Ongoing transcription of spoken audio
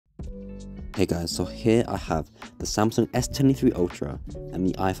Hey guys, so here I have the Samsung S23 Ultra and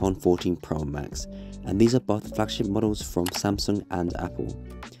the iPhone 14 Pro Max, and these are both flagship models from Samsung and Apple.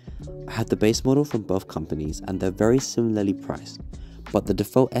 I have the base model from both companies and they're very similarly priced, but the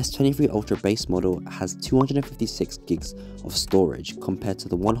default S23 Ultra base model has 256 gigs of storage compared to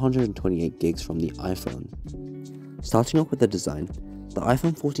the 128 gigs from the iPhone. Starting off with the design, the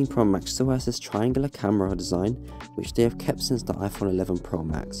iPhone 14 Pro Max still has this triangular camera design which they have kept since the iPhone 11 Pro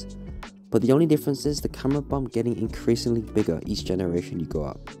Max. But the only difference is the camera bump getting increasingly bigger each generation you go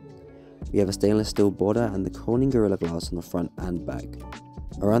up. We have a stainless steel border and the Corning Gorilla Glass on the front and back.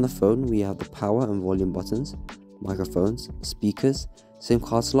 Around the phone we have the power and volume buttons, microphones, speakers, SIM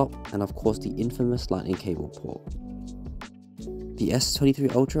card slot, and of course the infamous lightning cable port. The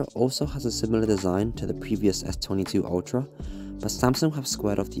S23 Ultra also has a similar design to the previous S22 Ultra, but Samsung have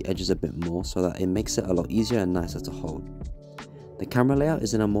squared off the edges a bit more so that it makes it a lot easier and nicer to hold. The camera layout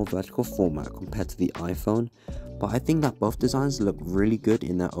is in a more vertical format compared to the iPhone, but I think that both designs look really good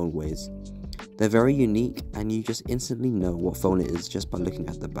in their own ways. They're very unique and you just instantly know what phone it is just by looking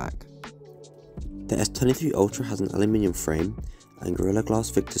at the back. The S23 Ultra has an aluminium frame and Gorilla Glass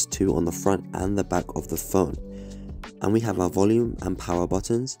Victus 2 on the front and the back of the phone. And we have our volume and power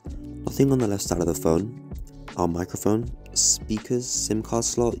buttons, nothing on the left side of the phone, our microphone, speakers, SIM card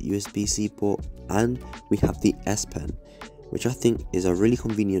slot, USB-C port, and we have the S Pen, which I think is a really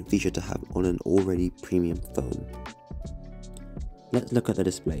convenient feature to have on an already premium phone. Let's look at the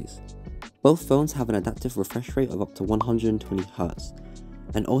displays. Both phones have an adaptive refresh rate of up to 120Hz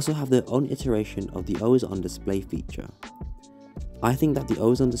and also have their own iteration of the Always On Display feature. I think that the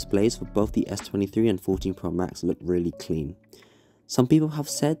Always On displays for both the S23 and 14 Pro Max look really clean. Some people have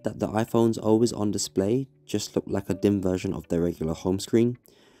said that the iPhone's Always On display just looked like a dim version of their regular home screen,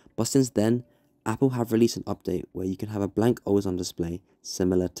 but since then, Apple have released an update where you can have a blank Always On display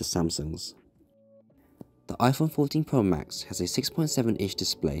similar to Samsung's. The iPhone 14 Pro Max has a 6.7-inch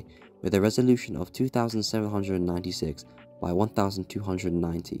display with a resolution of 2796 by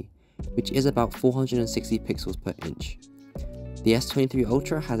 1290, which is about 460 pixels per inch. The S23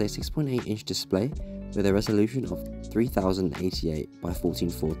 Ultra has a 6.8-inch display with a resolution of 3088 by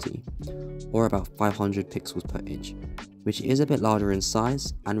 1440, or about 500 pixels per inch, which is a bit larger in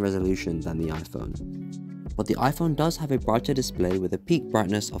size and resolution than the iPhone. But the iPhone does have a brighter display with a peak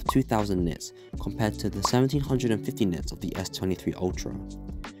brightness of 2000 nits compared to the 1750 nits of the S23 Ultra.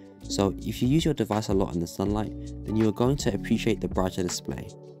 So if you use your device a lot in the sunlight, then you are going to appreciate the brighter display.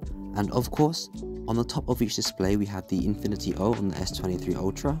 And of course, on the top of each display we have the Infinity O on the S23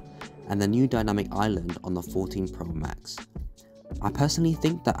 Ultra and the new Dynamic Island on the 14 Pro Max. I personally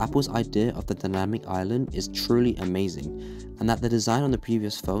think that Apple's idea of the Dynamic Island is truly amazing, and that the design on the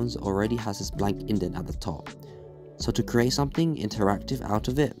previous phones already has this blank indent at the top. So to create something interactive out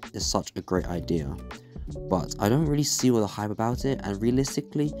of it is such a great idea. But I don't really see all the hype about it, and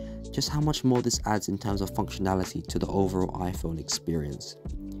realistically, just how much more this adds in terms of functionality to the overall iPhone experience.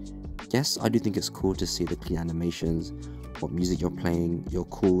 Yes, I do think it's cool to see the clean animations, what music you're playing, your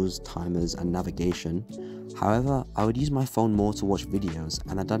calls, timers, and navigation. However, I would use my phone more to watch videos,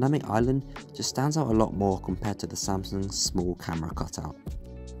 and the Dynamic Island just stands out a lot more compared to the Samsung's small camera cutout.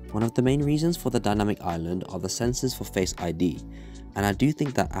 One of the main reasons for the Dynamic Island are the sensors for Face ID, and I do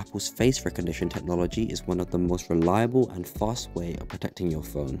think that Apple's face recognition technology is one of the most reliable and fast way of protecting your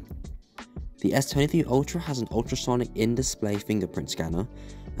phone. The S23 Ultra has an ultrasonic in-display fingerprint scanner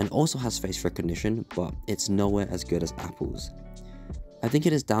and also has face recognition, but it's nowhere as good as Apple's. I think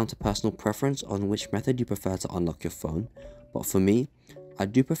it is down to personal preference on which method you prefer to unlock your phone, but for me, I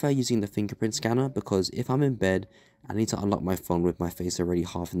do prefer using the fingerprint scanner because if I'm in bed and I need to unlock my phone with my face already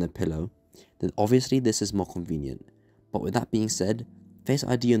half in the pillow, then obviously this is more convenient. But with that being said, Face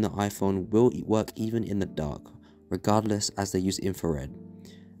ID on the iPhone will work even in the dark, regardless as they use infrared,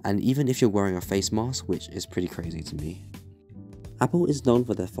 and even if you're wearing a face mask, which is pretty crazy to me. Apple is known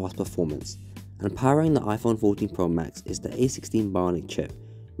for their fast performance, and powering the iPhone 14 Pro Max is the A16 Bionic chip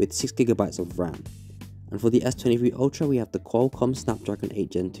with 6GB of RAM. And for the S23 Ultra we have the Qualcomm Snapdragon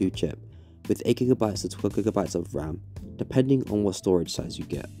 8 Gen 2 chip with 8GB to 12GB of RAM, depending on what storage size you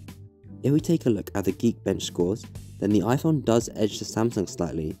get. If we take a look at the Geekbench scores, then the iPhone does edge the Samsung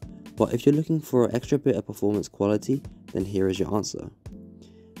slightly, but if you're looking for an extra bit of performance quality, then here is your answer.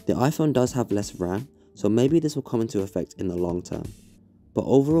 The iPhone does have less RAM, so maybe this will come into effect in the long term. But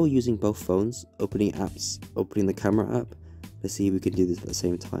overall, using both phones, opening apps, opening the camera app, let's see if we can do this at the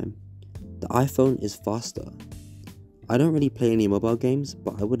same time. The iPhone is faster. I don't really play any mobile games,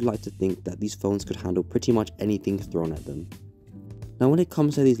 but I would like to think that these phones could handle pretty much anything thrown at them. Now when it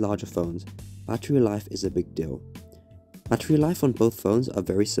comes to these larger phones, battery life is a big deal. Battery life on both phones are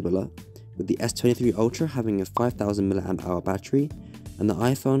very similar, with the S23 Ultra having a 5000 mAh battery and the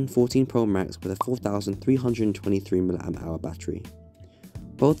iPhone 14 Pro Max with a 4323 mAh battery.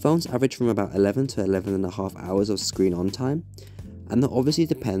 Both phones average from about 11 to 11.5 hours of screen on time, and that obviously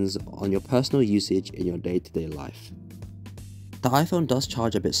depends on your personal usage in your day-to-day life. The iPhone does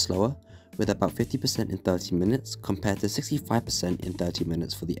charge a bit slower, with about 50% in 30 minutes compared to 65% in 30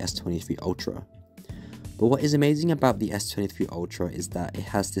 minutes for the S23 Ultra. But what is amazing about the S23 Ultra is that it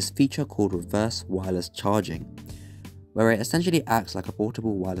has this feature called reverse wireless charging, where it essentially acts like a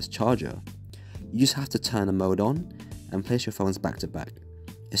portable wireless charger. You just have to turn a mode on and place your phones back to back,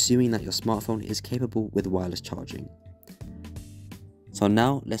 assuming that your smartphone is capable with wireless charging. So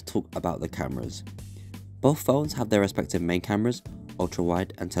now let's talk about the cameras. Both phones have their respective main cameras,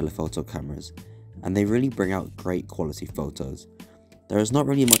 ultra-wide and telephoto cameras, and they really bring out great quality photos. There is not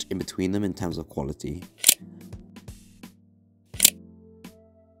really much in between them in terms of quality.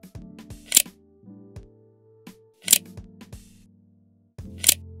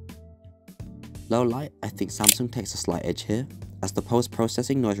 Low light, I think Samsung takes a slight edge here, as the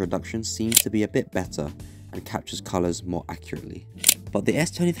post-processing noise reduction seems to be a bit better and captures colours more accurately. But the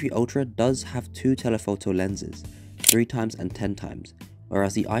S23 Ultra does have two telephoto lenses, 3x and 10x,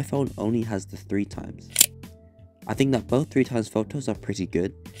 whereas the iPhone only has the 3x. I think that both 3x photos are pretty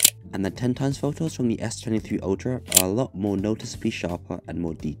good, and the 10x photos from the S23 Ultra are a lot more noticeably sharper and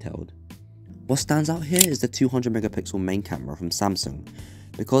more detailed. What stands out here is the 200 megapixel main camera from Samsung,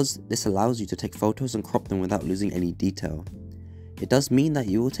 because this allows you to take photos and crop them without losing any detail. It does mean that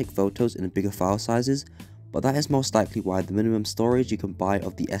you will take photos in bigger file sizes, but that is most likely why the minimum storage you can buy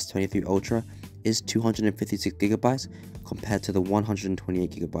of the S23 Ultra is 256GB compared to the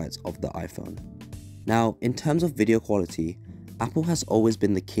 128GB of the iPhone. Now, in terms of video quality, Apple has always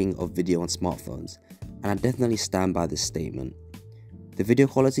been the king of video on smartphones, and I definitely stand by this statement. The video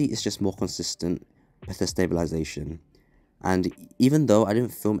quality is just more consistent, better stabilization, and even though I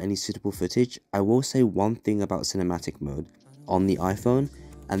didn't film any suitable footage, I will say one thing about cinematic mode on the iPhone,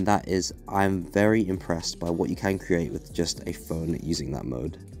 and that is I'm very impressed by what you can create with just a phone using that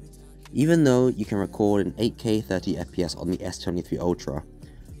mode. Even though you can record in 8K 30fps on the S23 Ultra,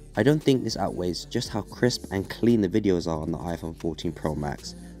 I don't think this outweighs just how crisp and clean the videos are on the iPhone 14 Pro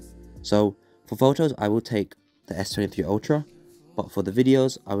Max. So for photos I will take the S23 Ultra, but for the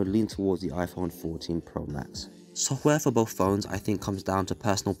videos I would lean towards the iPhone 14 Pro Max. Software for both phones I think comes down to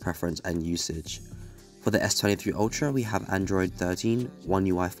personal preference and usage. For the S23 Ultra we have Android 13, One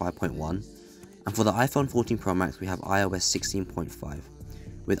UI 5.1, and for the iPhone 14 Pro Max we have iOS 16.5,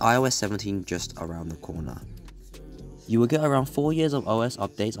 with iOS 17 just around the corner. You will get around 4 years of OS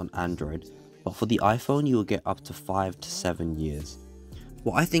updates on Android, but for the iPhone you will get up to 5 to 7 years.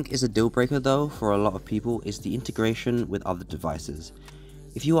 What I think is a deal breaker though for a lot of people is the integration with other devices.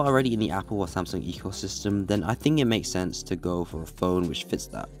 If you are already in the Apple or Samsung ecosystem, then I think it makes sense to go for a phone which fits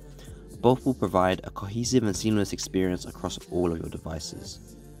that. Both will provide a cohesive and seamless experience across all of your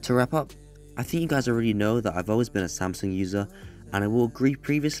devices. To wrap up, I think you guys already know that I've always been a Samsung user, and I will agree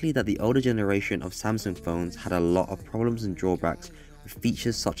previously that the older generation of Samsung phones had a lot of problems and drawbacks with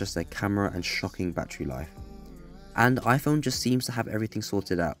features such as their camera and shocking battery life. And iPhone just seems to have everything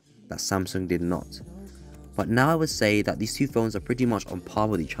sorted out that Samsung did not. But now I would say that these two phones are pretty much on par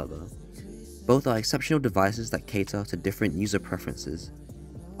with each other. Both are exceptional devices that cater to different user preferences.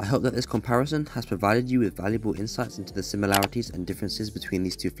 I hope that this comparison has provided you with valuable insights into the similarities and differences between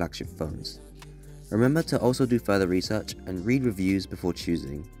these two flagship phones. Remember to also do further research and read reviews before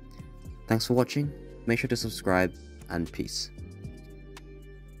choosing. Thanks for watching, make sure to subscribe, and peace.